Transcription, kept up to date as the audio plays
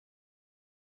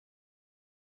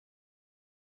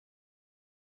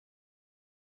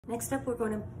Next up, we're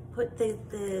going to put the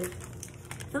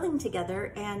filling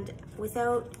together, and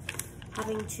without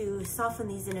having to soften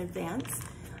these in advance,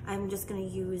 I'm just going to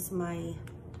use my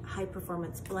high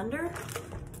performance blender,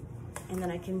 and then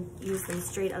I can use them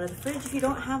straight out of the fridge. If you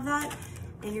don't have that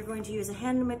and you're going to use a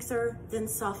hand mixer, then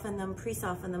soften them,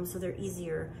 pre-soften them so they're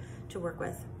easier to work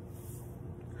with.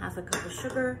 Half a cup of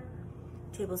sugar,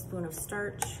 tablespoon of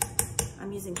starch.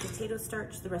 I'm using potato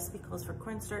starch. The recipe calls for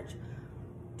cornstarch.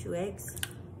 2 eggs,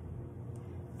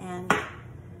 and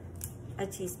a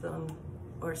teaspoon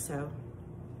or so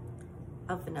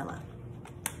of vanilla.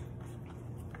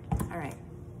 All right,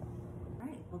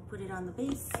 we'll put it on the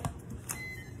base,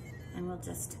 and we'll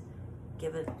just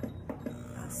give it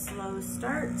a slow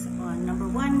start on number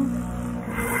 1.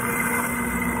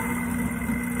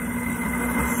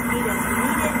 Speed as we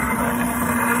need it.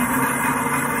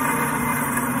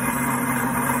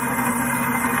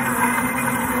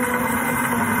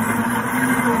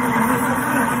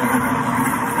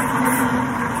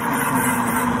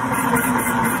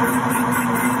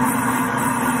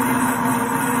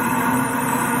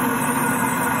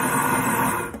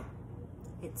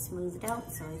 It's smoothed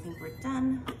out, so I think we're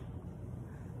done.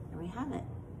 There we have it.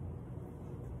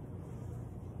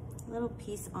 A little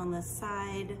piece on the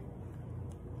side.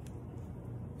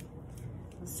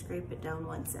 We'll scrape it down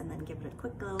once and then give it a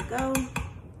quick little go.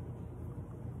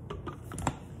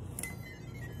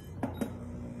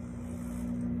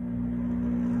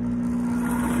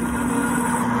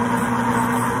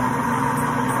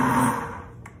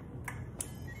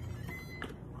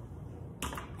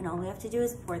 And all we have to do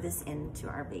is pour this into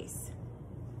our base.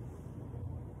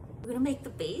 We're gonna make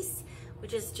the base,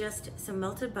 which is just some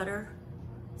melted butter,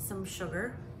 some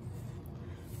sugar,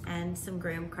 and some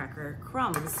graham cracker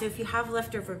crumbs. So if you have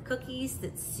leftover cookies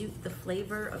that suit the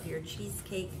flavor of your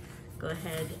cheesecake, go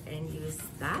ahead and use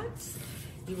that.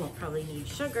 You won't probably need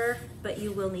sugar, but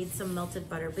you will need some melted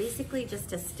butter, basically just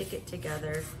to stick it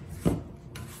together.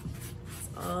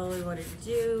 That's all we want to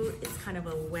do. It's kind of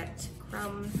a wet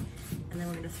crumb. And then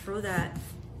we're going to throw that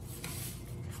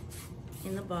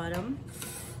in the bottom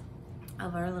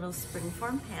of our little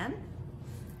Springform pan.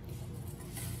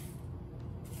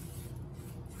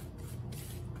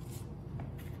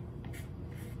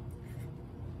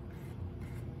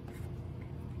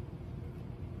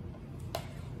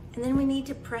 And then we need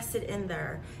to press it in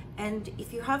there. And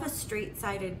if you have a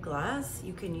straight-sided glass,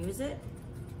 you can use it.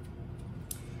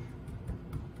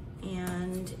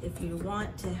 And if you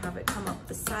want to have it come up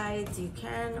the sides, you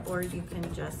can, or you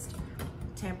can just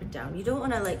tamp it down. You don't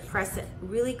want to like press it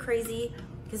really crazy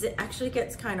because it actually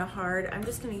gets kind of hard. I'm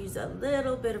just going to use a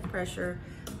little bit of pressure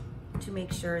to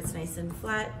make sure it's nice and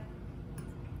flat.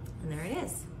 And there it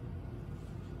is.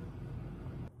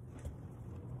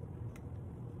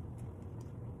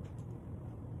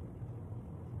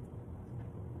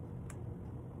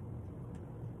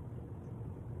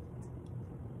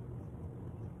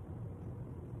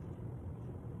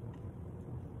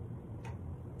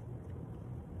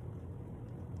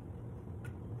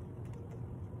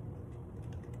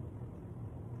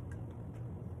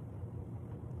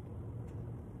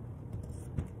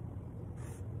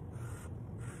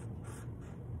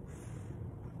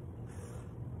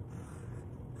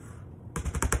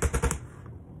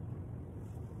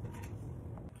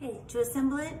 Okay, to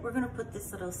assemble it, we're going to put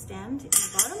this little stand in the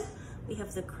bottom. We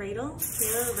have the cradle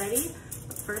here ready.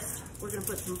 But first, we're going to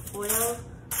put some foil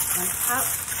on top.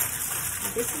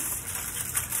 And this is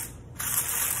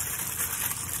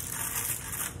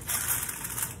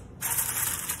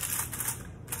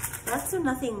that's so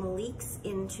nothing leaks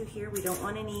into here. We don't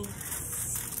want any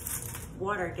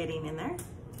water getting in there.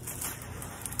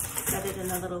 Set it in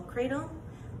the little cradle.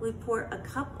 We pour a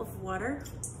cup of water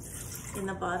in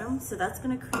the bottom, so that's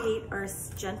going to create our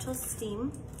gentle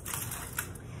steam,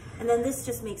 and then this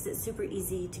just makes it super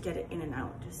easy to get it in and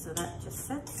out. So that just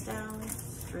sets down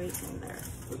straight in there.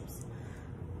 Oops.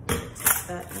 Tuck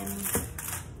that in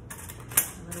a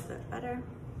little bit better.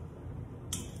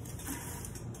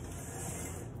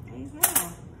 There you go.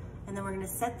 And then we're going to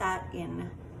set that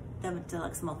in the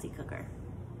Deluxe multi-cooker.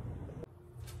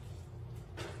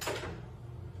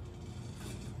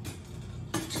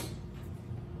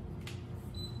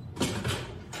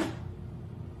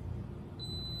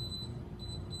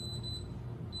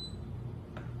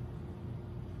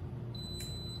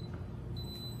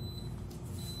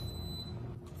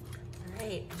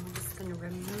 And I'm just going to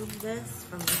remove this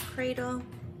from the cradle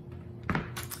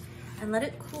and let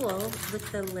it cool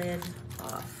with the lid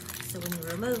off. So when you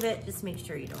remove it, just make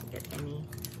sure you don't get any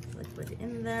liquid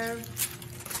in there.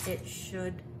 It's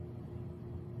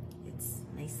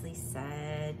nicely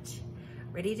set,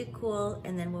 ready to cool,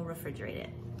 and then we'll refrigerate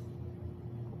it.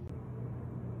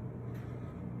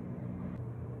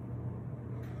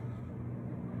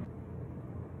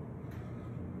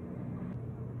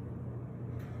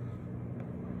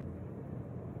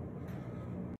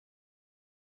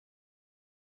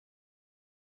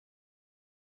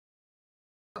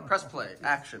 Crust play,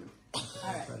 action. All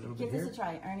right, give this a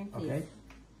try, Arnie, please. Okay.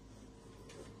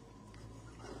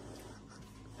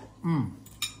 Mmm.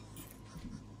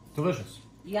 Delicious.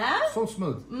 Yeah? So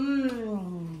smooth.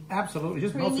 Mmm. Absolutely.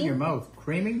 Just Creamy. melts in your mouth.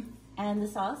 Creamy. And the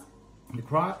sauce?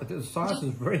 The sauce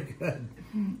is very good.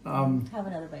 Have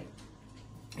another bite.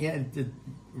 Yeah, it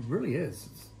really is.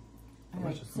 It's All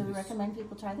right, delicious. so we recommend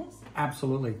people try this?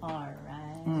 Absolutely. All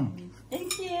right.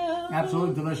 Thank you.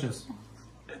 Absolutely delicious.